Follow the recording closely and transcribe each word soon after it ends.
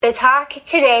The talk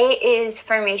today is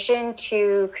Formation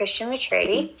to Christian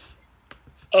Maturity,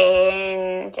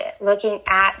 and looking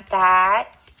at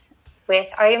that with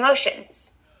our emotions.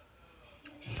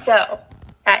 So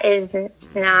that is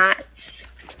not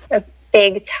a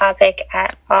big topic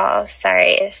at all.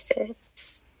 Sorry, this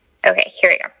is... Okay,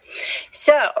 here we go.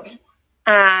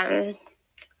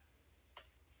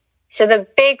 So the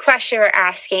big question we're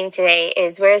asking today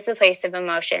is, where's the place of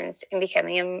emotions in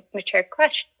becoming a mature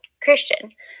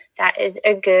Christian? That is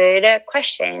a good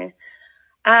question.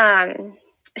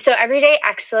 So everyday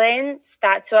excellence,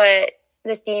 that's what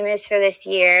the theme is for this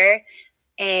year.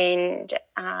 And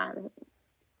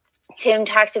Tim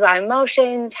talks about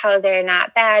emotions, how they're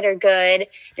not bad or good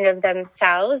in of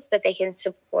themselves, but they can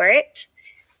support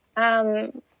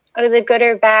or the good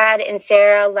or bad. And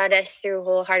Sarah led us through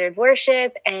wholehearted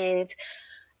worship and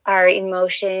our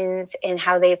emotions and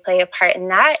how they play a part in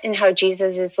that, and how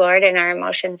Jesus is Lord and our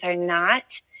emotions are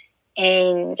not.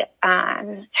 And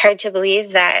it's hard to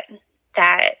believe that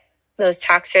those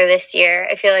talks are this year.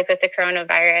 I feel like with the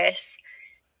coronavirus,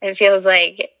 it feels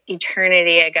like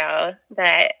eternity ago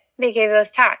that they gave those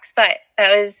talks, but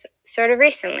that was sort of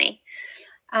recently.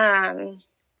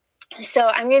 So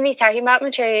I'm going to be talking about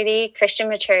maturity, Christian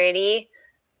maturity.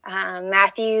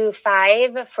 Matthew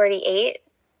 5:48,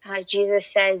 Jesus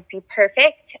says, "Be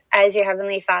perfect as your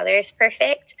heavenly Father is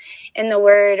perfect." And the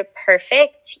word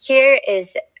perfect here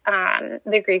is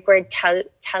the Greek word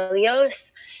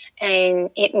teleos, and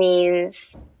it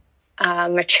means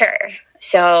mature.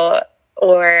 So,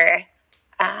 or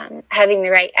having the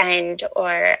right end,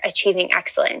 or achieving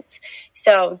excellence.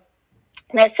 So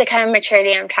that's the kind of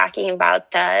maturity I'm talking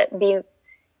about. The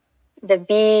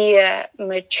be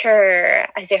mature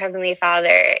as your heavenly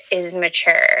Father is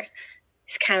mature.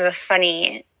 It's kind of a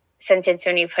funny sentence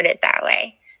when you put it that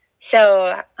way.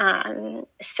 So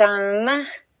some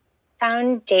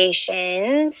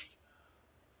foundations.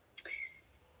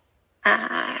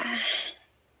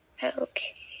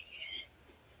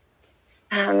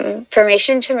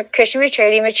 Formation to Christian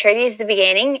maturity. Maturity is the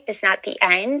beginning. It's not the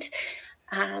end.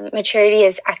 Maturity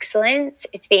is excellence.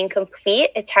 It's being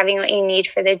complete. It's having what you need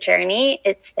for the journey.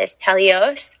 It's this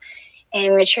teleos.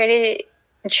 And maturity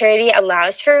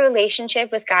allows for a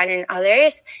relationship with God and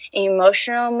others.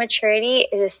 Emotional maturity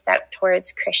is a step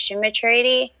towards Christian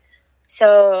maturity.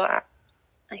 So,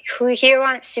 who here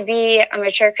wants to be a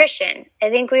mature Christian? I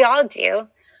think we all do.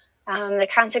 The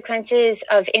consequences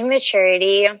of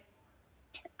immaturity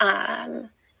are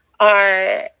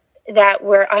that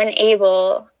we're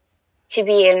unable to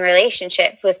be in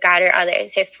relationship with God or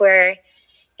others. If we're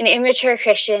an immature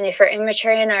Christian, if we're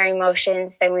immature in our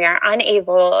emotions, then we are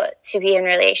unable to be in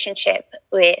relationship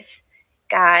with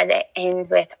God and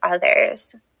with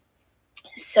others.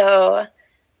 So,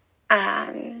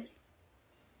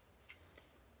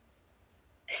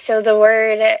 so the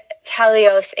word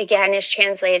teleos again is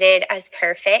translated as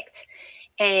perfect,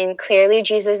 and clearly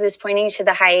Jesus is pointing to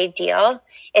the high ideal.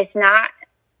 It's not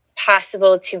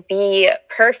possible to be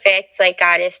perfect like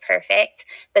God is perfect,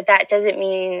 but that doesn't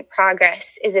mean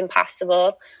progress is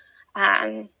impossible.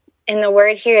 And the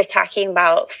word here is talking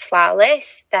about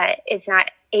flawless, that is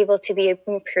not able to be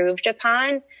improved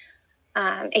upon.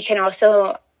 It can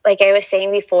also, like I was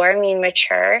saying before, mean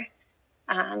mature.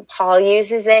 Paul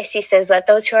uses this. He says, let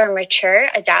those who are mature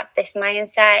adopt this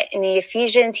mindset. In the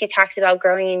Ephesians, he talks about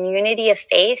growing in unity of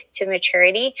faith to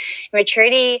maturity.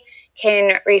 Maturity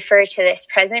can refer to this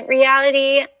present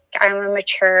reality. I'm a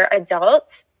mature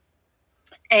adult.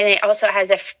 And it also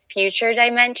has a future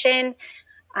dimension.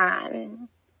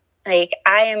 Like,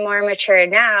 I am more mature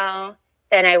now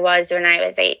than I was when I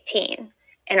was 18.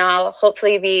 And I'll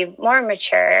hopefully be more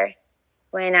mature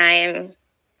when I'm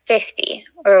 50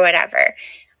 or whatever.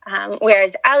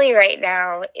 Whereas Ellie right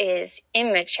now is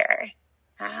immature.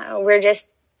 We're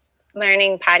just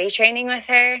learning potty training with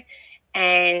her.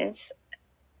 And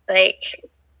like,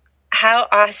 how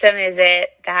awesome is it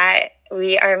that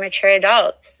we are mature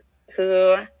adults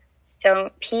who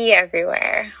don't pee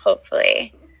everywhere,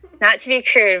 hopefully. Not to be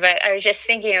crude, but I was just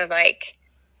thinking of like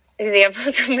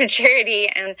examples of maturity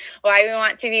and why we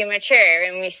want to be mature,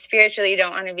 and we spiritually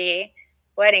don't want to be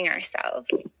wetting ourselves.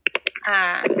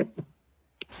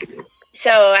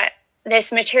 So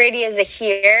this maturity is a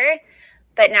here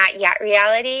but not yet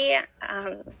reality.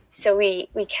 So we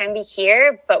can be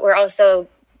here, but we're also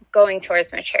going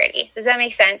towards maturity. Does that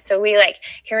make sense? So we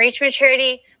can reach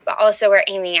maturity, but also we're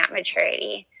aiming at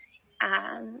maturity.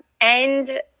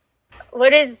 And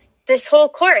what is this whole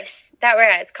course that we're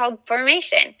at? It's called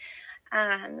Formation.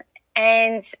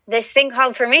 And this thing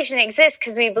called formation exists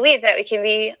because we believe that we can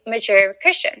be mature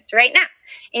Christians right now,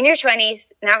 in your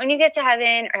 20s, not when you get to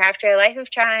heaven or after a life of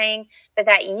trying, but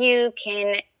that you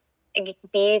can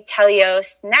be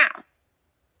teleos now.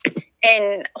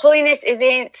 And holiness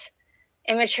isn't,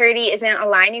 and maturity isn't a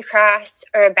line you cross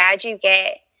or a badge you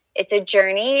get. It's a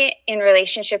journey in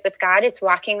relationship with God. It's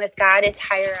walking with God. It's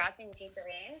higher up and deeper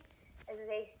in, as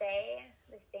they say,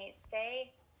 the saints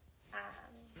say.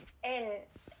 And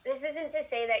this isn't to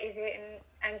say that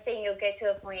I'm saying you'll get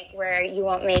to a point where you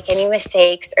won't make any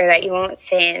mistakes or that you won't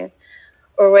sin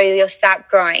or where you'll stop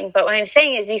growing. But what I'm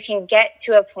saying is you can get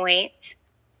to a point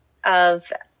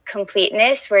of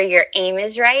completeness where your aim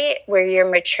is right, where you're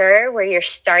mature, where you're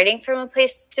starting from a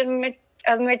place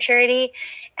of maturity.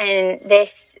 And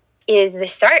this is the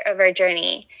start of our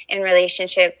journey in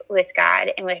relationship with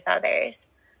God and with others.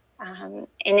 And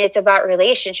it's about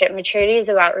relationship. Maturity is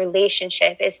about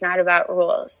relationship. It's not about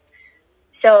rules.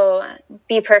 So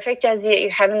be perfect as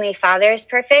your heavenly Father is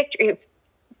perfect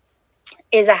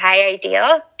is a high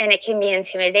ideal, and it can be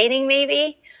intimidating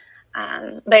maybe.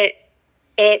 But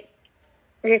it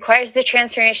requires the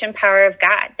transformation power of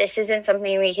God. This isn't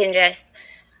something we can just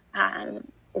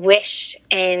wish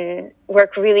and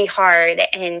work really hard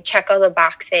and check all the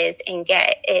boxes and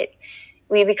get it.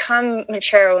 We become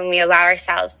mature when we allow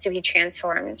ourselves to be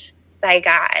transformed by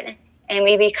God, and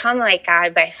we become like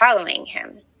God by following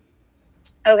him.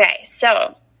 Okay,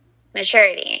 so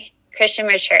maturity, Christian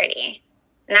maturity.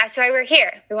 And that's why we're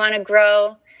here. We want to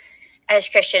grow as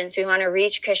Christians. We want to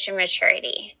reach Christian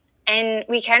maturity. And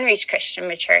we can reach Christian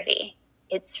maturity.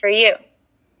 It's for you.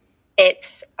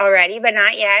 It's already, but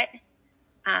not yet.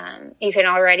 You can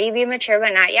already be mature,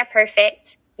 but not yet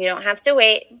perfect. You don't have to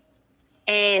wait.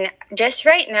 And just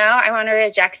right now, I want to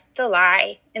reject the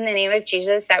lie in the name of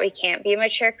Jesus that we can't be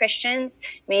mature Christians.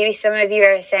 Maybe some of you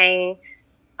are saying,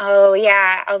 oh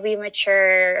yeah, I'll be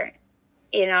mature,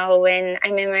 when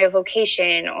I'm in my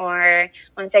vocation, or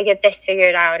once I get this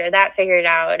figured out or that figured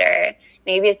out, or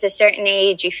maybe it's a certain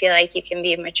age you feel like you can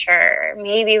be mature.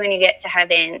 Maybe when you get to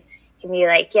heaven, you can be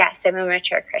like, yes, I'm a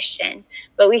mature Christian.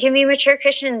 But we can be mature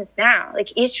Christians now.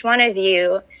 Like each one of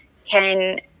you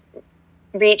can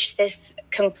reach this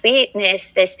completeness,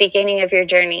 this beginning of your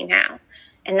journey now.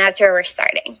 And that's where we're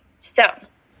starting. So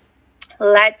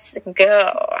let's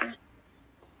go.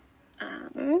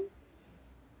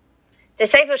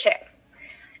 Discipleship.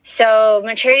 So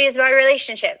maturity is about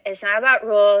relationship. It's not about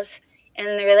rules.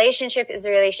 And the relationship is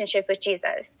the relationship with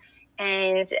Jesus.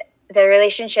 And the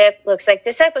relationship looks like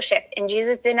discipleship. And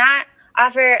Jesus did not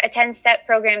offer a 10-step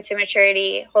program to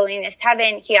maturity, holiness,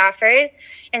 heaven. He offered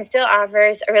and still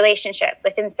offers a relationship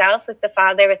with himself, with the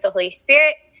Father, with the Holy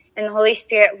Spirit. And the Holy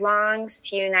Spirit longs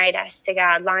to unite us to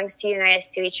God, longs to unite us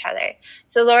to each other.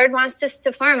 So the Lord wants us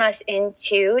to form us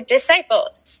into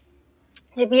disciples.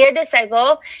 To be a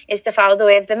disciple is to follow the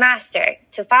way of the Master,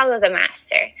 to follow the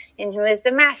Master. And who is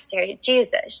the Master?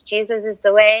 Jesus. Jesus is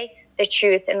the way, the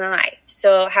truth, and the life.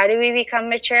 So how do we become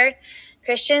mature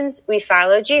Christians? We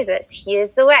follow Jesus. He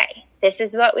is the way. This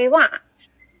is what we want.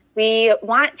 We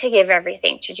want to give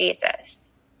everything to Jesus.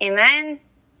 Amen?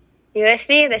 You with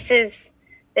me? This is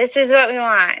what we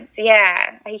want.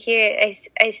 Yeah, I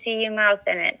see you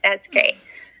mouthing it. That's great.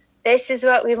 This is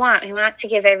what we want. We want to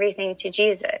give everything to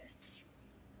Jesus.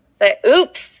 So,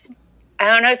 oops, I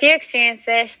don't know if you experience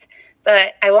this,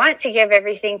 but I want to give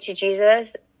everything to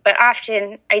Jesus, but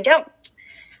often I don't.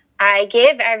 I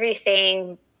give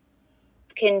everything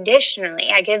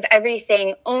conditionally. I give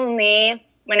everything only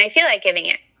when I feel like giving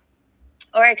it,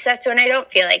 or except when I don't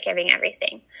feel like giving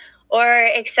everything, or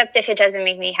except if it doesn't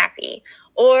make me happy,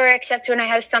 or except when I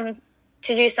have to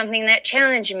do something that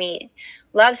challenged me.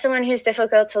 Love someone who's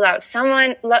difficult to love.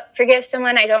 Forgive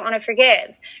someone I don't want to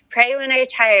forgive. Pray when I'm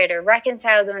tired, or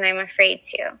reconcile when I'm afraid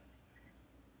to.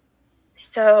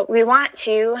 So we want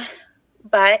to,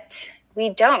 but we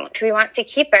don't. We want to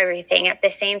keep everything at the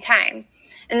same time.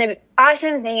 And the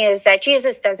awesome thing is that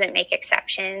Jesus doesn't make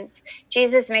exceptions.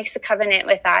 Jesus makes a covenant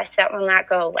with us that will not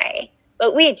go away.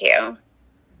 But we do.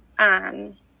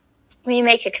 We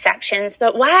make exceptions.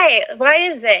 But why? Why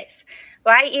is this?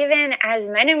 Why even as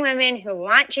men and women who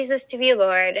want Jesus to be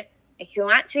Lord, who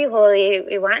want to be holy,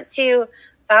 we want to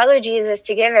follow Jesus,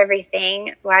 to give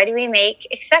everything, why do we make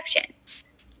exceptions?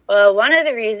 Well, one of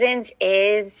the reasons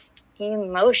is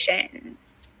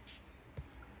emotions.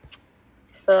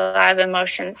 So a lot of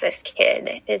emotions this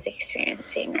kid is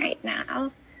experiencing right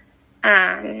now.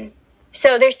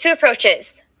 So there's two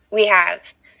approaches we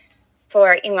have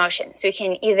for emotions. We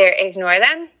can either ignore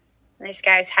them. This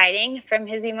guy's hiding from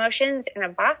his emotions in a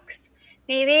box,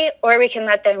 maybe, or we can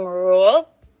let them rule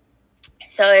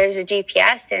So there's a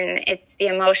GPS, and it's the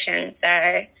emotions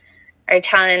that are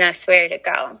telling us where to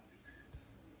go.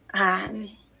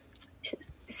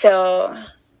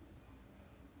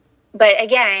 But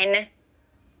again,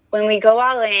 when we go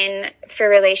all in for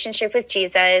relationship with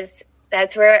Jesus,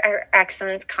 that's where our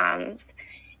excellence comes.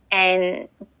 And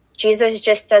Jesus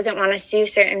just doesn't want us to do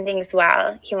certain things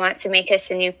well. He wants to make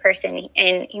us a new person,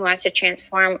 and he wants to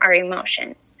transform our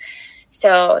emotions.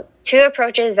 So 2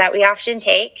 approaches that we often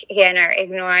take, again, are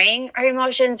ignoring our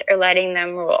emotions or letting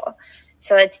them rule.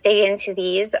 So let's dig into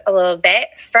these a little bit.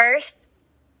 First,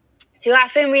 too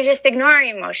often we just ignore our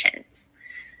emotions.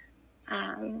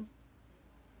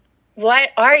 What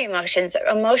are emotions?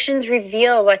 Emotions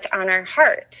reveal what's on our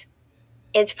heart.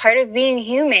 It's part of being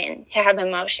human to have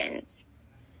emotions.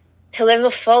 To live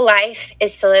a full life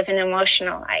is to live an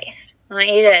emotional life. I want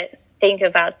you to think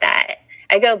about that.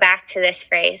 I go back to this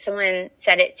phrase. Someone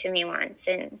said it to me once,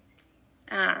 and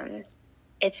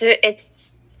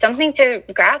it's something to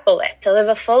grapple with. To live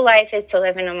a full life is to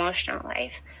live an emotional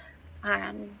life.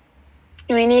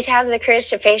 We need to have the courage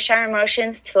to face our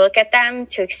emotions, to look at them,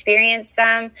 to experience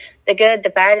them, the good, the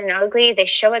bad, and ugly. They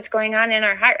show what's going on in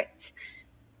our hearts.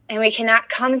 And we cannot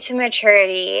come to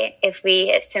maturity if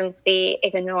we simply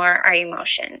ignore our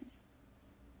emotions.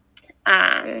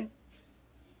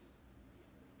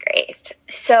 Great.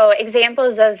 So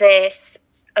examples of this,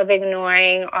 of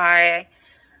ignoring, are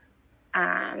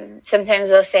sometimes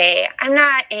they'll say, I'm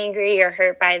not angry or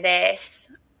hurt by this.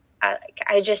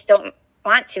 I just don't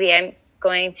want to be. I'm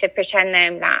going to pretend that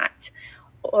I'm not.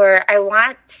 Or I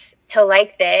want to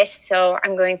like this, so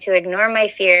I'm going to ignore my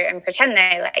fear and pretend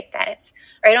that I like this.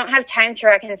 Or I don't have time to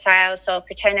reconcile, so I'll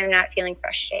pretend I'm not feeling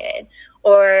frustrated.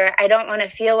 Or I don't want to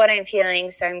feel what I'm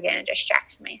feeling, so I'm going to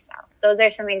distract myself. Those are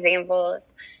some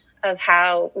examples of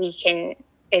how we can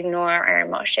ignore our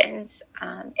emotions.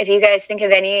 If you guys think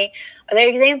of any other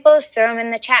examples, throw them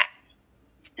in the chat.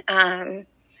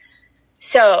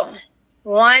 So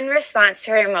one response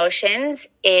to our emotions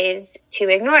is to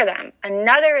ignore them.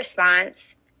 Another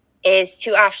response is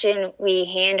too often we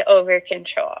hand over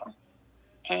control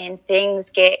and things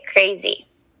get crazy.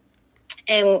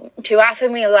 And too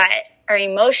often we let our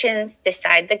emotions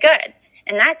decide the good.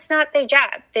 And that's not their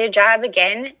job. Their job,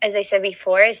 again, as I said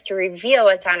before, is to reveal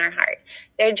what's on our heart.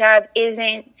 Their job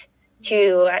isn't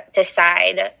to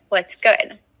decide what's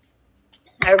good.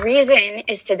 Our reason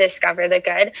is to discover the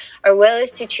good. Our will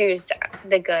is to choose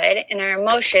the good. And our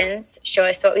emotions show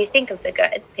us what we think of the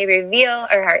good. They reveal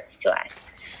our hearts to us.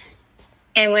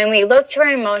 And when we look to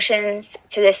our emotions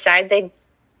to decide the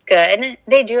good,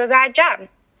 they do a bad job.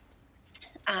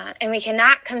 And we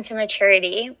cannot come to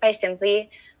maturity by simply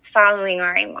following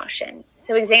our emotions.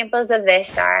 So examples of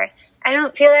this are, I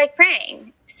don't feel like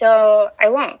praying, so I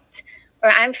won't.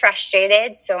 Or I'm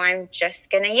frustrated, so I'm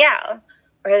just going to yell.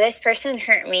 Or this person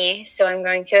hurt me, so I'm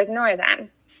going to ignore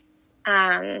them.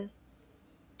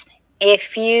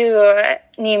 If you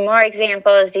need more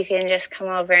examples, you can just come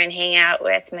over and hang out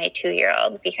with my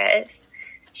 2-year-old, because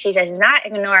she does not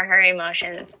ignore her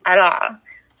emotions at all.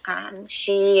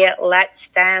 She lets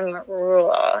them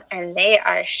rule, and they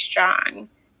are strong.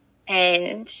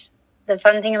 And the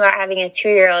fun thing about having a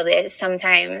 2-year-old is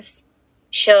sometimes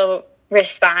she'll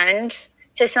respond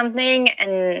to something,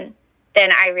 and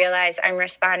then I realize I'm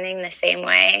responding the same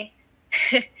way.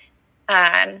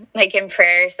 Like in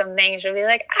prayer or something, she'll be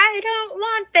like, I don't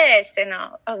want this. And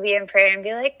I'll be in prayer and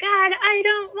be like, God, I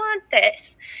don't want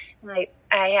this. Like,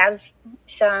 I have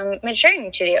some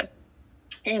maturing to do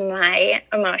in my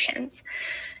emotions.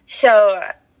 So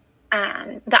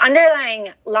the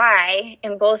underlying lie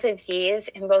in both of these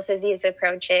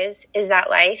approaches is that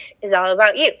life is all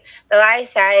about you. The lie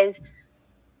says,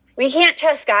 we can't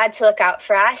trust God to look out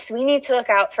for us. We need to look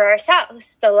out for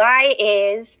ourselves. The lie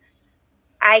is,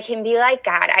 I can be like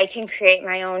God. I can create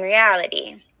my own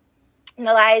reality. And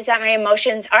the lie is that my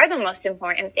emotions are the most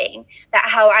important thing, that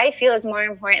how I feel is more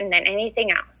important than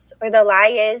anything else. Or the lie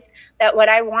is that what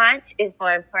I want is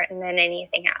more important than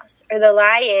anything else. Or the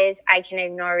lie is I can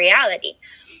ignore reality.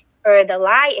 Or the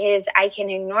lie is I can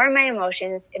ignore my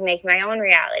emotions and make my own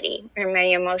reality. Or my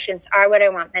emotions are what I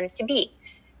want them to be.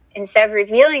 Instead of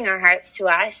revealing our hearts to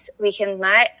us, we can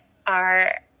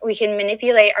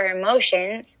manipulate our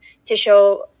emotions to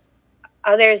show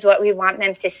others what we want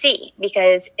them to see,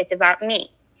 because it's about me.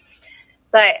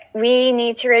 But we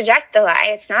need to reject the lie.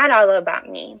 It's not all about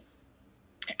me.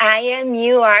 I am,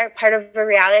 you are part of a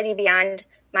reality beyond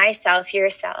myself,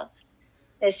 yourself.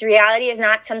 This reality is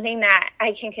not something that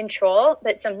I can control,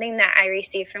 but something that I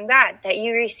receive from God, that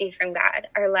you receive from God.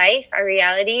 Our life, our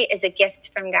reality is a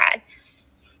gift from God.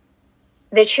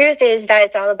 The truth is that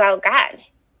it's all about God.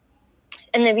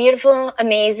 And the beautiful,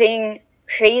 amazing,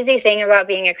 crazy thing about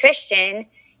being a Christian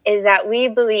is that we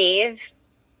believe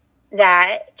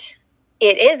that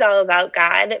it is all about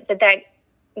God, but that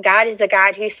God is a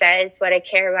God who says, what I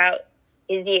care about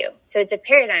is you. So it's a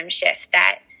paradigm shift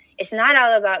that it's not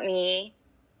all about me,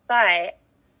 but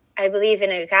I believe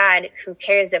in a God who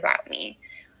cares about me.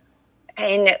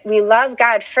 And we love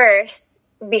God first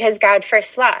because God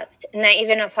first loved. And that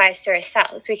even applies to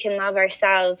ourselves. We can love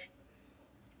ourselves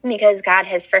because God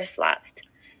has first loved.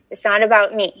 It's not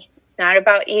about me. It's not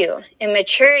about you. And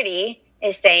maturity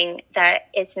is saying that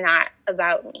it's not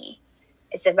about me.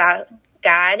 It's about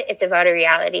God. It's about a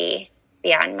reality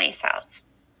beyond myself.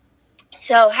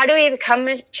 So how do we become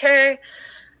mature?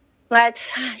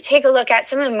 Let's take a look at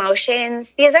some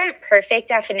emotions. These aren't perfect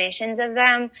definitions of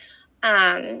them.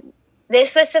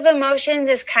 This list of emotions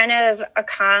is kind of a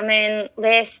common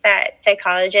list that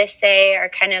psychologists say are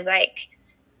kind of like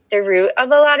the root of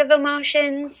a lot of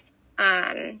emotions.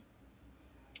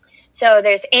 So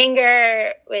there's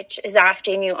anger, which is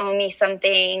often you owe me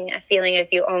something, a feeling of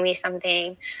you owe me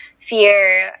something.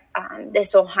 Fear,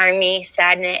 this will harm me.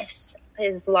 Sadness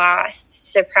is loss.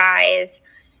 Surprise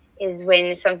is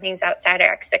when something's outside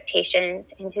our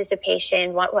expectations.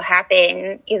 Anticipation, what will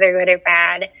happen, either good or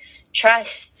bad.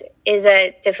 Trust is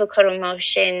a difficult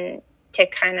emotion to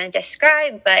kind of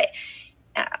describe, but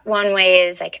one way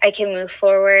is like I can move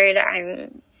forward,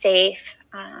 I'm safe.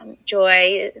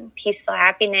 Joy, peaceful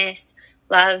happiness,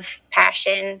 love,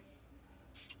 passion.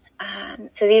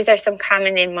 So these are some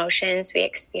common emotions we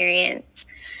experience.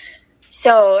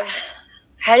 So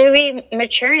how do we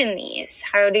mature in these?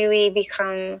 How do we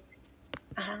become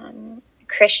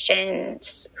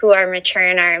Christians who are mature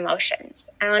in our emotions?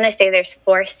 I want to say there's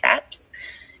 4 steps.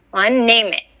 1, name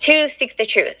it. 2, seek the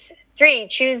truth. 3,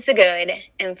 choose the good.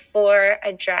 And 4,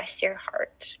 address your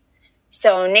heart.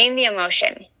 So name the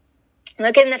emotion.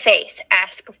 Look in the face.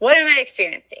 Ask, what am I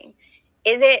experiencing?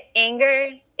 Is it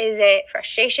anger? Is it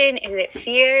frustration? Is it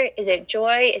fear? Is it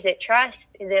joy? Is it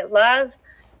trust? Is it love?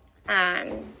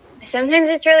 Sometimes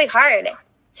it's really hard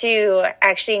to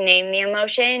actually name the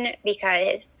emotion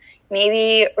because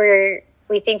maybe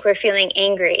we think we're feeling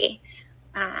angry.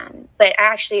 But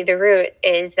actually the root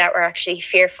is that we're actually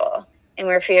fearful and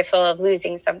we're fearful of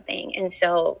losing something. And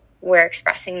so we're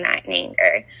expressing that in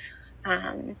anger.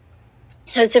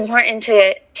 So it's important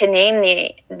to name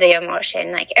the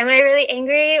emotion. Like, am I really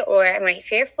angry or am I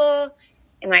fearful?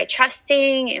 Am I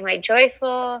trusting? Am I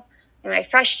joyful? Am I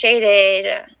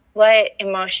frustrated? What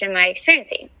emotion am I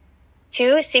experiencing?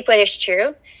 2, seek what is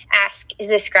true. Ask, is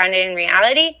this grounded in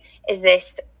reality?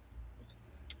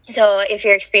 So if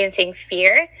you're experiencing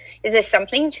fear, is this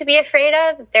something to be afraid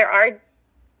of? There are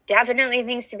definitely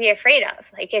things to be afraid of.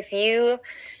 Like if you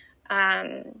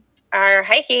are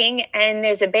hiking and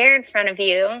there's a bear in front of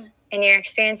you and you're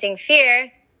experiencing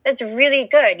fear, that's really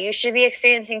good. You should be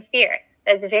experiencing fear.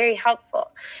 That's very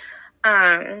helpful.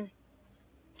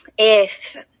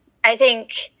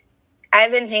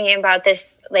 I've been thinking about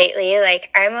this lately, like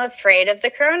I'm afraid of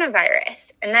the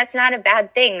coronavirus, and that's not a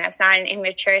bad thing. That's not an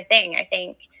immature thing. I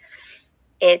think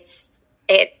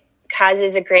it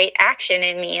causes a great action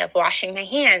in me of washing my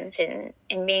hands and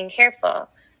being careful.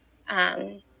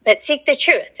 But seek the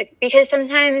truth, because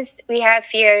sometimes we have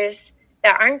fears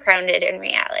that aren't grounded in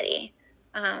reality.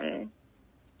 And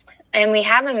we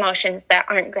have emotions that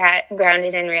aren't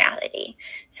grounded in reality.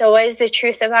 So what is the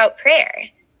truth about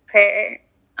prayer? Prayer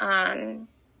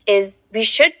is we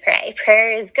should pray.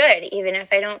 Prayer is good, even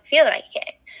if I don't feel like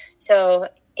it. So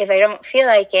if I don't feel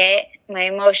like it, my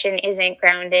emotion isn't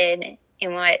grounded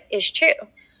in what is true.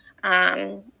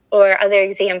 Or other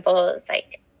examples,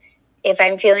 like if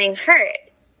I'm feeling hurt,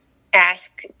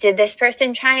 ask, did this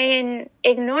person try and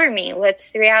ignore me?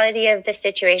 What's the reality of the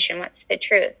situation? What's the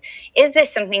truth? Is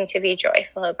this something to be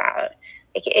joyful about?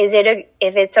 Like,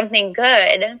 if it's something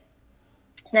good,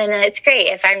 then it's great.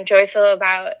 If I'm joyful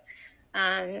about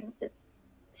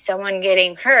someone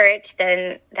getting hurt,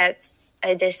 then that's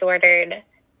a disordered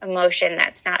emotion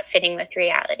that's not fitting with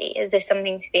reality. Is this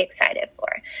something to be excited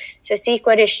for? So seek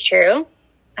what is true.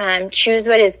 Choose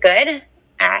what is good.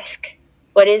 Ask,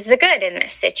 what is the good in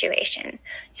this situation?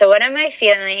 So what am I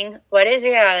feeling? What is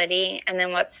reality? And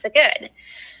then what's the good?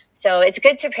 So it's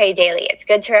good to pray daily. It's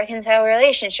good to reconcile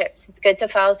relationships. It's good to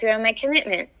follow through on my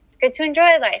commitments. It's good to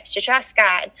enjoy life, to trust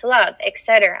God, to love,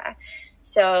 etc.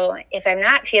 So if I'm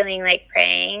not feeling like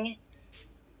praying,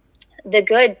 the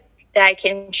good that I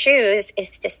can choose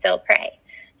is to still pray.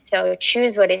 So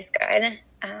choose what is good.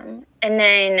 And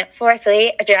then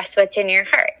fourthly, address what's in your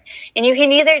heart. And you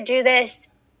can either do this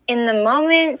in the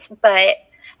moment, but I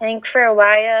think for a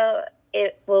while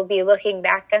it will be looking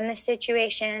back on the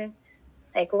situation.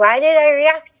 Like, why did I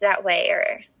react that way?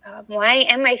 Or why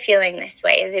am I feeling this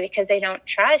way? Is it because I don't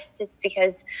trust? Is it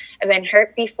because I've been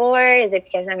hurt before? Is it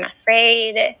because I'm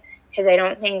afraid? Because I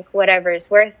don't think whatever is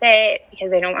worth it?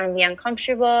 Because I don't want to be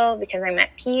uncomfortable? Because I'm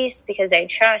at peace? Because I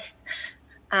trust?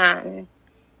 And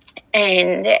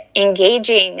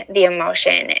engaging the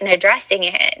emotion and addressing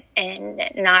it and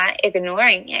not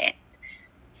ignoring it,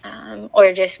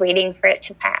 or just waiting for it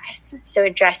to pass. So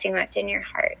addressing what's in your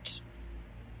heart.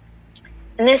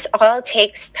 And this all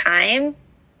takes time.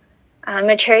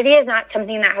 Maturity is not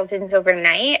something that happens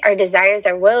overnight. Our desires,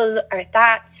 our wills, our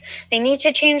thoughts, they need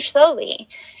to change slowly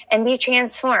and be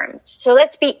transformed. So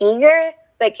let's be eager,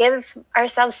 but give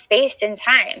ourselves space and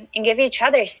time, and give each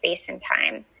other space and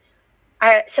time.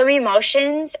 Some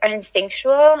emotions are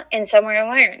instinctual and some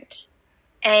are learned.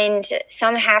 And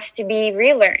some have to be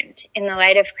relearned in the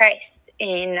light of Christ,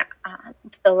 in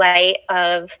the light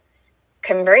of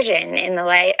conversion, in the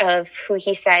light of who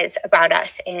he says about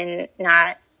us, and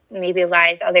not maybe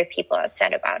lies other people have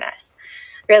said about us.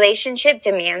 Relationship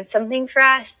demands something for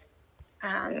us.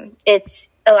 It's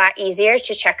a lot easier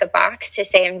to check a box to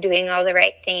say I'm doing all the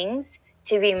right things.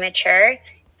 To be mature,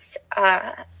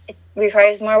 it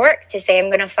requires more work to say I'm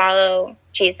going to follow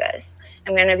Jesus.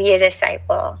 I'm going to be a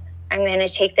disciple. I'm going to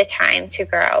take the time to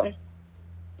grow.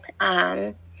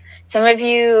 Some of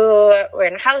you were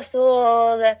in a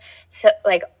household, so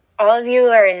like all of you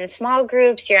are in small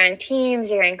groups, you're on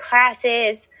teams, you're in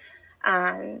classes.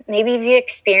 Maybe you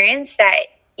experienced that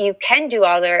you can do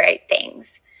all the right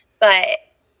things, but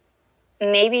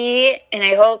maybe, and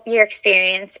I hope your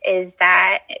experience is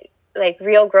that like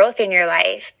real growth in your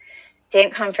life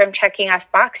didn't come from checking off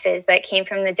boxes, but it came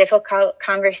from the difficult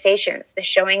conversations, the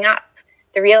showing up,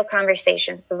 the real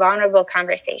conversations, the vulnerable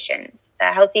conversations, the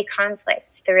healthy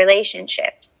conflicts, the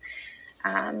relationships.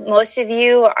 Most of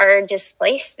you are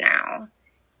displaced now.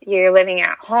 You're living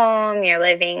at home, you're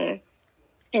living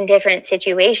in different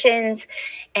situations.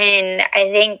 And I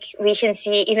think we can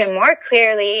see even more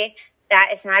clearly that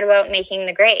it's not about making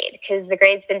the grade, because the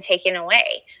grade's been taken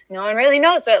away. No one really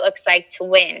knows what it looks like to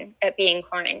win at being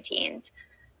quarantined.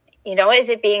 You know, is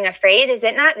it being afraid? Is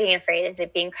it not being afraid? Is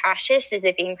it being cautious? Is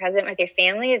it being present with your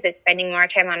family? Is it spending more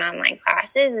time on online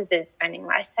classes? Is it spending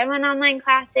less time on online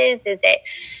classes? Is it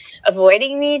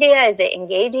avoiding media? Is it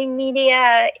engaging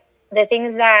media? The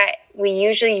things that we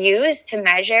usually use to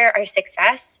measure our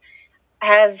success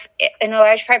have, in a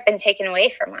large part, been taken away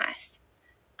from us.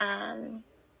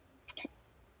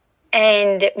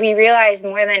 And we realize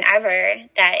more than ever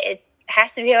that it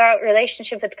has to be about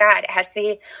relationship with God. It has to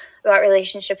be about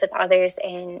relationship with others,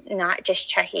 and not just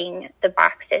checking the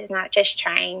boxes, not just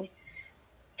trying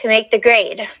to make the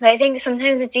grade. But I think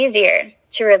sometimes it's easier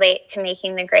to relate to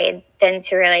making the grade than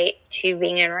to relate to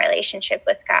being in a relationship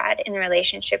with God, in a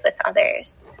relationship with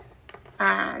others.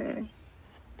 And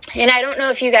I don't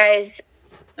know if you guys,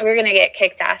 we're going to get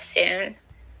kicked off soon,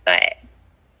 but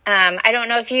I don't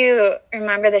know if you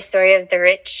remember the story of the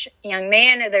rich young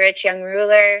man or the rich young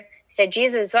ruler. He said,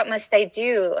 Jesus, what must I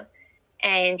do?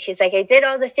 And he's like, I did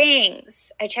all the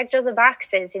things. I checked all the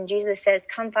boxes. And Jesus says,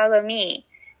 come follow me.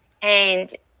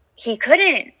 And he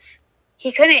couldn't.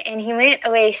 And he went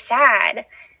away sad,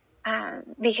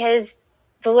 because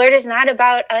the Lord is not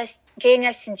about us getting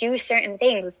us to do certain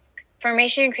things.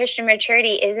 Formation in Christian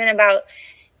maturity isn't about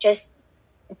just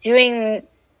doing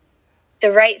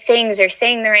the right things or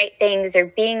saying the right things or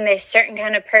being this certain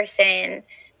kind of person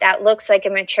that looks like a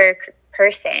mature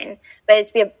person, but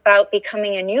it's about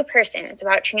becoming a new person. It's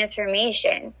about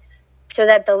transformation, so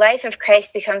that the life of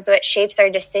Christ becomes what shapes our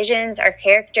decisions, our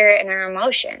character, and our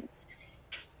emotions.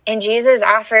 And Jesus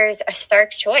offers a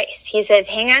stark choice. He says,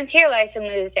 hang on to your life and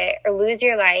lose it, or lose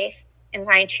your life and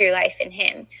find true life in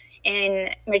him.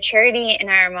 And maturity in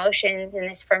our emotions, and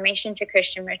this formation to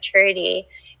Christian maturity,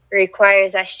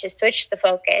 requires us to switch the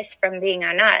focus from being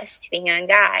on us to being on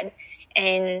God.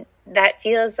 And that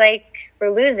feels like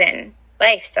we're losing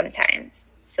life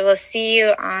sometimes. So we'll see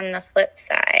you on the flip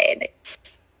side.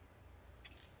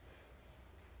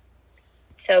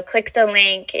 So click the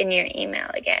link in your email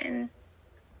again.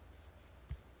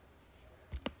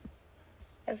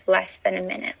 I have less than a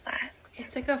minute left.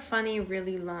 It's like a funny,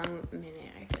 really long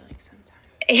minute, I feel like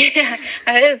sometimes. Yeah,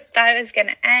 I thought it was going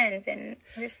to end, and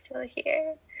we're still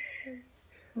here.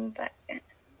 But,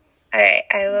 all right,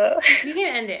 I will. You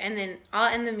can end it, and then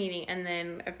I'll end the meeting, and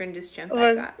then everyone just jump back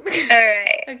on. All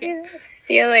right. Okay.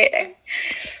 See you later.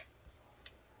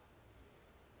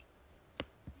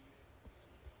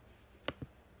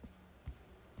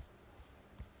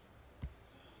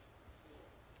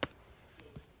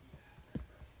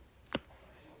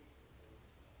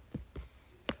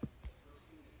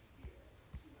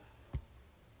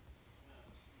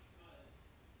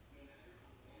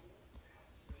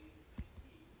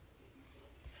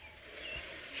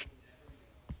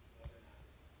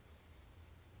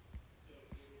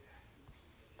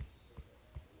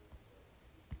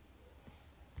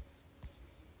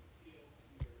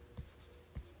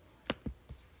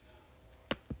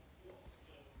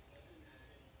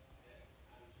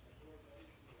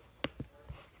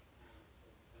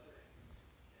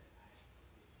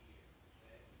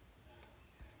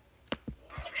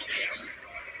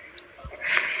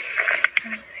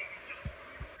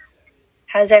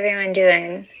 How's everyone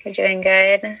doing? You're doing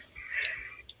good?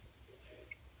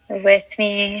 You're with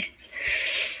me?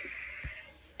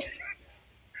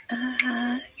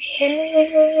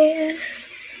 Okay.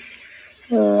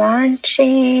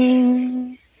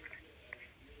 Launching.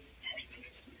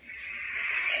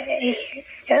 Okay, here we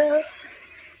go.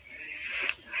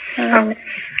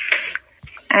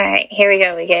 All right, here we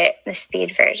go. We get the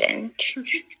speed version.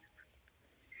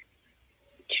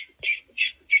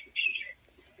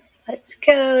 Let's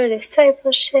go.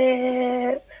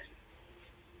 Discipleship.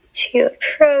 2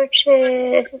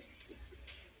 approaches.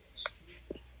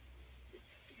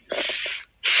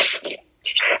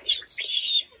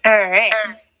 All right.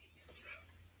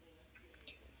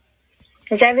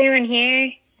 Is everyone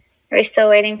here? Are we still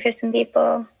waiting for some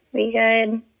people? We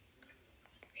good?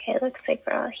 Okay, looks like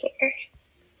we're all here.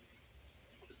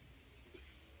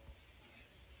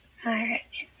 All right.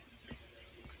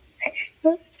 Okay.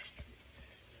 Oops.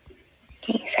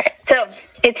 Sorry. So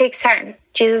it takes time.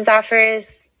 Jesus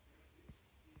offers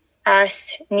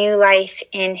us new life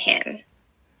in him.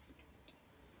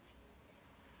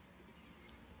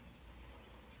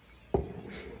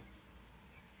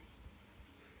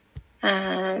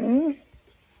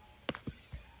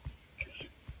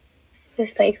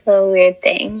 This like little weird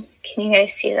thing. Can you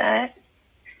guys see that?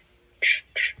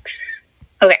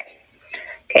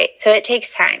 Okay, so it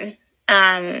takes time.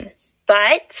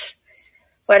 But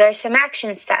what are some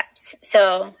action steps?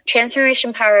 So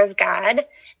transformation power of God,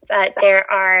 but there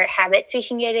are habits we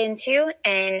can get into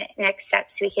and next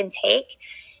steps we can take.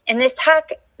 And this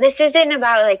isn't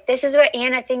about like, this is what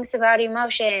Anna thinks about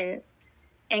emotions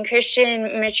and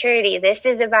Christian maturity. This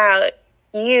is about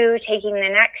you taking the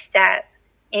next step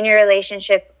in your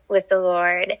relationship with the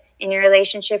Lord, in your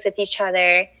relationship with each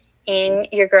other, in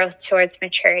your growth towards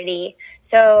maturity.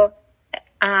 So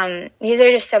these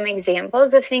are just some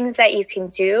examples of things that you can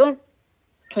do.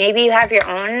 Maybe you have your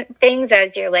own things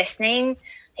as you're listening.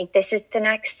 Like, this is the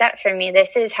next step for me.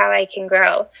 This is how I can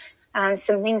grow.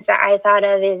 Some things that I thought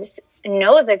of is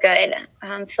know the good.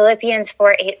 Philippians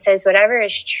 4:8 says, whatever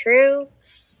is true,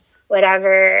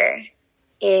 whatever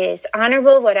is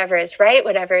honorable, whatever is right,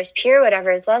 whatever is pure,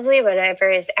 whatever is lovely, whatever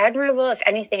is admirable, if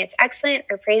anything is excellent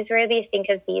or praiseworthy, think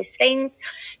of these things.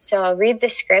 So I'll read the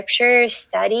scriptures,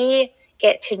 study,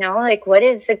 get to know like what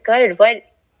is the good,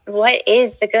 what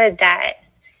is the good that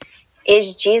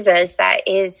is Jesus, that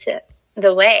is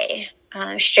the way.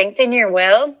 Strengthen your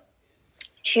will.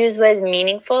 Choose what is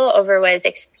meaningful over what is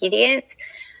expedient.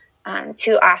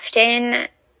 Too often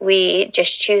we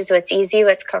just choose what's easy,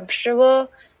 what's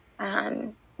comfortable,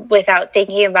 without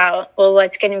thinking about, well,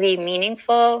 what's going to be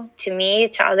meaningful to me,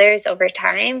 to others over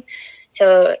time.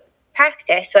 So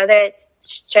practice, whether it's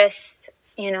just,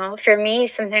 for me,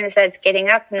 sometimes that's getting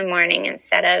up in the morning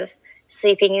instead of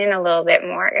sleeping in a little bit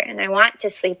more. And I want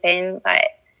to sleep in, but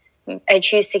I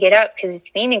choose to get up because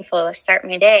it's meaningful to start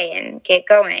my day and get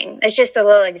going. It's just a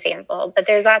little example, but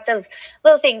there's lots of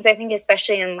little things, I think,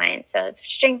 especially in Lent, of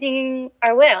strengthening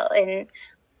our will and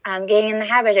getting in the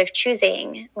habit of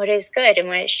choosing what is good and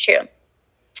what is true.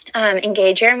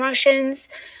 Engage your emotions.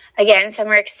 Again, some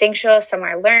are instinctual, some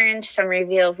are learned, some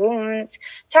reveal wounds.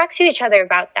 Talk to each other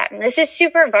about that. And this is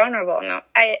super vulnerable. No,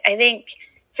 I think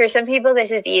for some people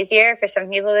this is easier. For some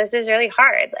people this is really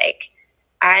hard. Like,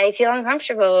 I feel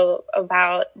uncomfortable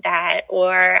about that,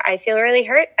 or I feel really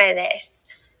hurt by this.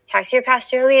 Talk to your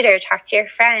pastor or leader, talk to your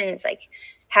friends,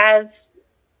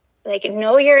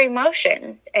 know your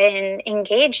emotions and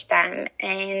engage them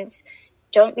and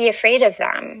don't be afraid of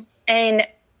them. And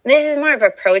this is more of a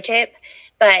pro tip,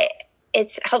 but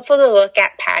it's helpful to look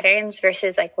at patterns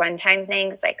versus like one-time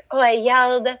things like, oh, I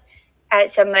yelled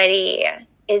at somebody.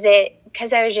 Is it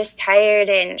because I was just tired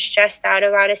and stressed out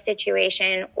about a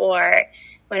situation? Or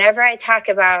whenever I talk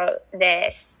about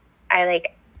this, I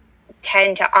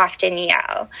tend to often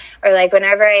yell. Or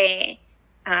whenever I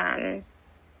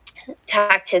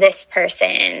talk to this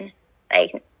person,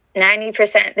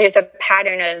 90% there's a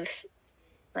pattern of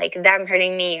them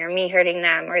hurting me or me hurting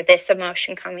them or this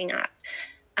emotion coming up.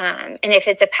 And if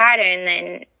it's a pattern,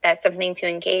 then that's something to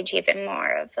engage even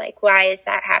more of why is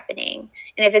that happening?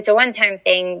 And if it's a one-time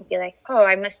thing, be like, oh,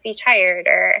 I must be tired,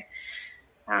 or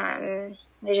I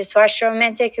just watched a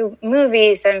romantic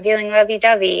movie, so I'm feeling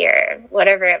lovey-dovey, or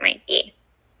whatever it might be.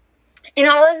 In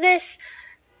all of this,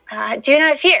 do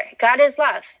not fear. God is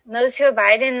love. Those who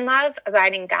abide in love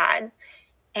abide in God,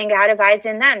 and God abides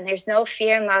in them. There's no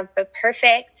fear in love, but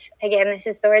perfect. Again, this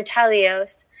is the word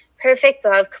teleos. Perfect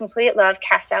love, complete love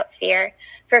casts out fear.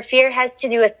 For fear has to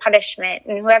do with punishment,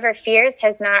 and whoever fears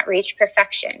has not reached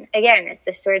perfection. Again, it's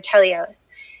this word teleos.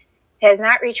 It has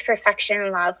not reached perfection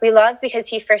in love. We love because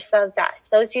he first loved us.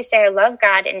 Those who say I love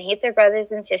God and hate their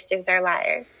brothers and sisters are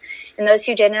liars. And those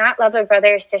who do not love a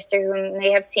brother or sister whom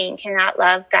they have seen cannot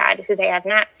love God who they have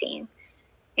not seen.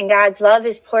 And God's love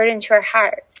is poured into our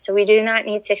hearts, so we do not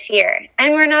need to fear.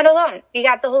 And we're not alone. We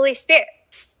got the Holy Spirit.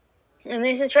 And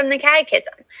this is from the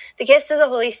Catechism. The gifts of the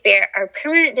Holy Spirit are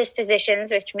permanent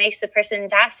dispositions which makes the person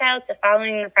docile to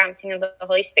following the prompting of the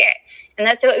Holy Spirit. And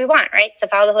that's what we want, right? To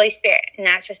follow the Holy Spirit and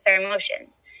not just our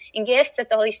emotions. And gifts that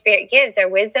the Holy Spirit gives are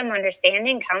wisdom,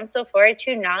 understanding, counsel,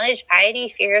 fortitude, knowledge, piety,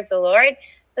 fear of the Lord.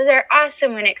 Those are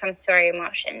awesome when it comes to our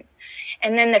emotions.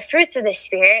 And then the fruits of the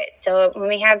Spirit. So when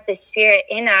we have the Spirit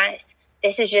in us,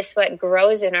 this is just what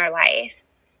grows in our life.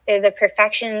 They're the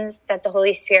perfections that the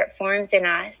Holy Spirit forms in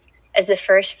us as the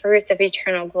first fruits of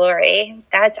eternal glory.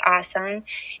 That's awesome.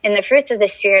 And the fruits of the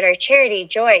Spirit are charity,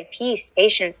 joy, peace,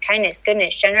 patience, kindness,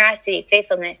 goodness, generosity,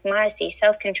 faithfulness, modesty,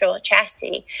 self-control,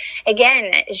 chastity.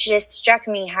 Again, it just struck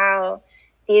me how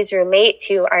these relate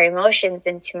to our emotions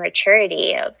and to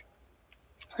maturity of,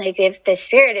 like, if the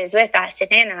Spirit is with us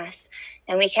and in us,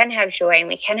 then we can have joy and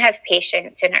we can have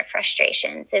patience in our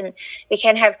frustrations, and we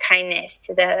can have kindness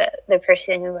to the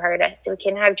person who hurt us. And we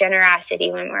can have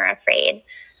generosity when we're afraid.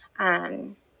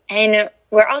 And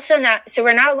we're also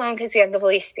we're not alone because we have the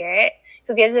Holy Spirit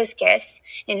who gives us gifts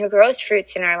and who grows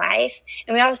fruits in our life.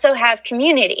 And we also have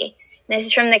community. This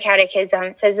is from the Catechism.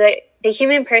 It says that the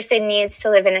human person needs to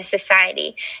live in a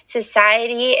society.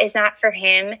 Society is not for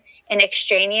him an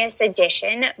extraneous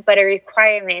addition, but a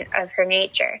requirement of her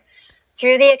nature.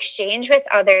 Through the exchange with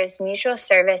others, mutual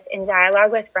service, and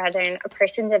dialogue with brethren, a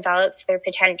person develops their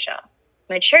potential.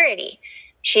 Maturity.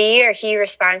 She or he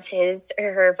responds to his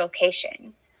or her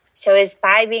vocation. So it's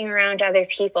by being around other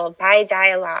people, by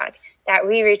dialogue, that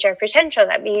we reach our potential,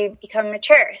 that we become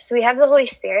mature. So we have the Holy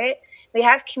Spirit, we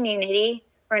have community,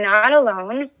 we're not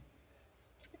alone.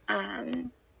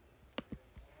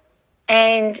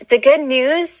 And the good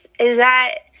news is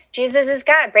that Jesus is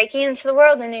God, breaking into the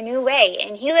world in a new way.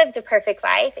 And he lived a perfect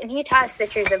life, and he taught us the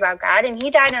truth about God, and he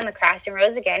died on the cross and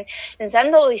rose again, and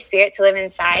sent the Holy Spirit to live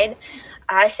inside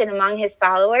us and among his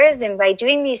followers. And by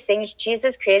doing these things,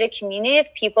 Jesus created a community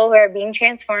of people who are being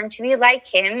transformed to be like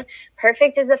him,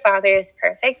 perfect as the Father is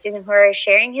perfect, and who are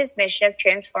sharing his mission of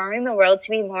transforming the world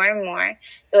to be more and more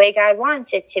the way God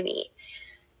wants it to be.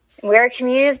 We're a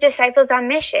community of disciples on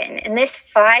mission, and this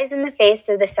flies in the face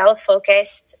of the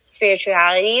self-focused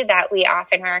spirituality that we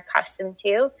often are accustomed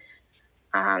to.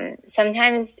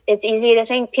 Sometimes it's easy to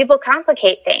think people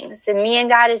complicate things, and me and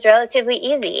God is relatively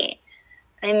easy,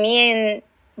 and me and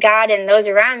God and those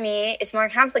around me is more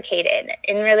complicated.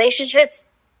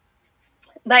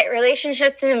 But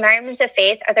relationships and environments of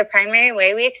faith are the primary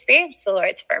way we experience the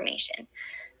Lord's formation.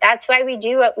 That's why we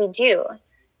do what we do.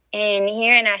 And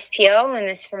here in SPO, in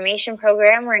this formation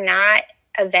program, we're not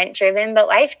event-driven, but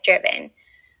life-driven.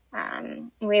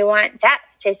 We want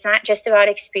depth. It's not just about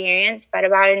experience, but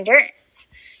about endurance.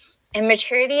 And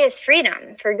maturity is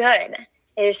freedom for good.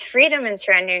 There's freedom in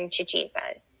surrendering to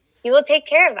Jesus. He will take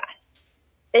care of us.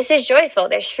 This is joyful.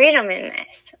 There's freedom in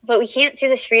this. But we can't see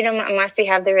this freedom unless we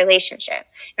have the relationship.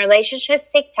 Relationships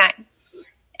take time.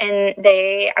 And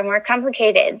they are more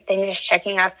complicated than just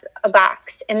checking off a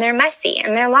box. And they're messy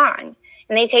and they're long.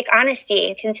 And they take honesty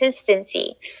and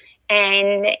consistency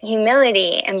and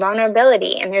humility and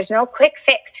vulnerability. And there's no quick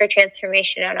fix for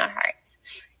transformation in our hearts,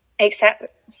 except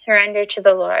surrender to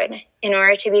the Lord in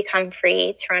order to become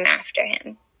free to run after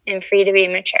him and free to be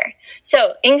mature.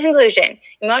 So in conclusion,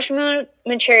 emotional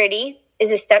maturity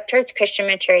is a step towards Christian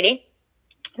maturity.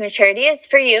 Maturity is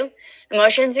for you.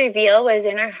 Emotions reveal what is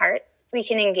in our hearts. We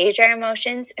can engage our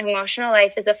emotions. Emotional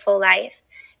life is a full life.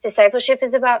 Discipleship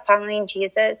is about following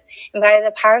Jesus. And by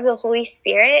the power of the Holy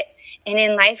Spirit and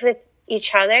in life with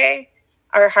each other,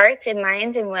 our hearts and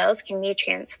minds and wills can be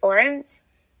transformed.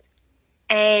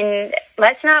 And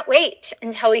let's not wait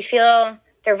until we feel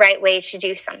the right way to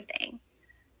do something.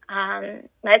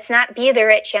 Let's not be the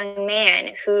rich young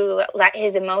man who let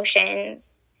his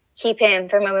emotions keep him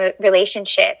from a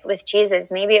relationship with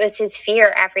Jesus. Maybe it was his fear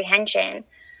or apprehension.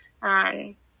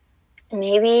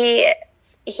 Maybe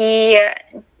he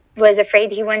was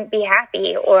afraid he wouldn't be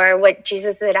happy or what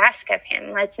Jesus would ask of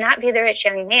him. Let's not be the rich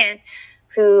young man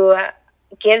who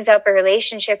gives up a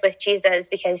relationship with Jesus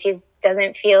because he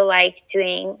doesn't feel like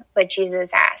doing what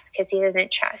Jesus asks because he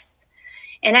doesn't trust.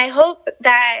 And I hope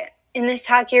that in this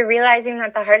talk, you're realizing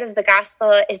that the heart of the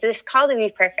gospel is this call to be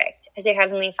perfect as your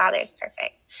heavenly Father is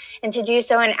perfect, and to do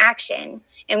so in action.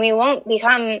 And we won't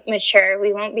become mature.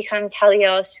 We won't become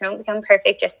teleos. We won't become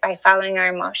perfect just by following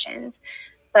our emotions,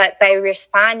 but by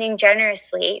responding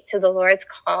generously to the Lord's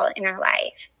call in our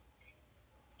life.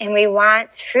 and we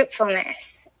want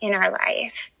fruitfulness in our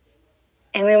life.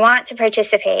 And we want to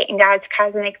participate in God's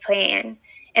cosmic plan.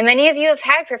 And many of you have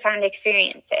had profound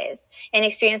experiences and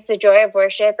experienced the joy of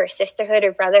worship or sisterhood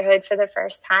or brotherhood for the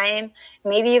first time.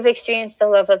 Maybe you've experienced the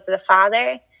love of the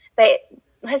Father, but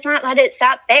let's not let it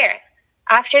stop there.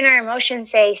 Often our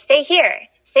emotions say, stay here,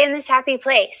 stay in this happy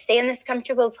place, stay in this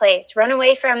comfortable place, run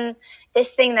away from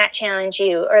this thing that challenged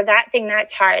you or that thing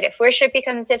that's hard. If worship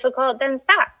becomes difficult, then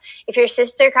stop. If your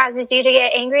sister causes you to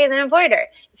get angry, then avoid her.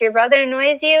 If your brother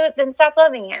annoys you, then stop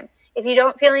loving him. If you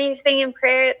don't feel anything in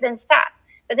prayer, then stop.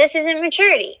 But this isn't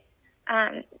maturity.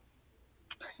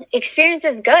 Experience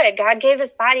is good. God gave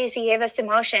us bodies. He gave us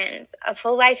emotions, a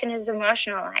full life in his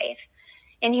emotional life.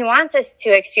 And he wants us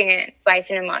to experience life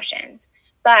and emotions.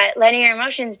 But letting our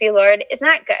emotions be Lord is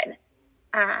not good.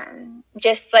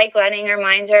 Just like letting our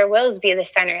minds or our wills be the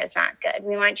center is not good.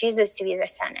 We want Jesus to be the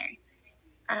center.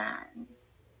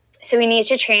 So we need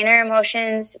to train our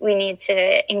emotions. We need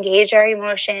to engage our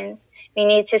emotions. We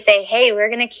need to say, hey, we're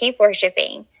going to keep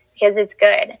worshiping because it's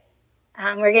good.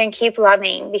 We're going to keep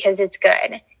loving because it's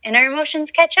good. And our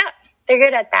emotions catch up. They're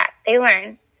good at that. They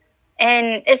learn.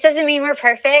 And this doesn't mean we're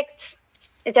perfect.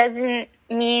 It doesn't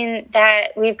mean that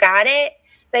we've got it,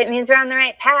 but it means we're on the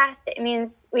right path. It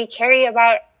means we carry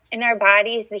about in our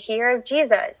bodies the here of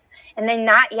Jesus, and then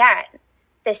not yet. At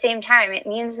the same time, it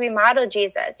means we model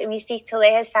Jesus, and we seek to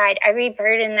lay aside every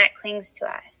burden that clings to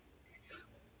us.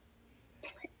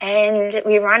 And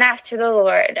we run after the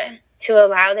Lord to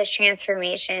allow this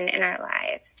transformation in our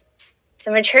lives.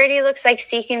 So maturity looks like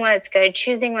seeking what's good,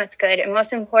 choosing what's good, and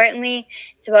most importantly,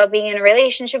 it's about being in a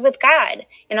relationship with God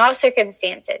in all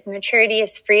circumstances. Maturity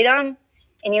is freedom,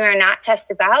 and you are not tossed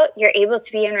about. You're able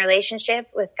to be in relationship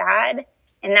with God,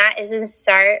 and that is the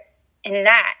start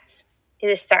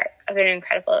of an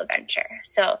incredible adventure.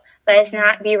 So let us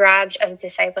not be robbed of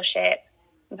discipleship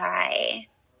by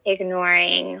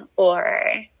ignoring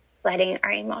or letting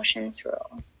our emotions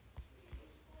rule.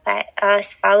 Let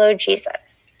us follow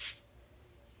Jesus.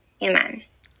 Amen.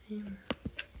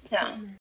 So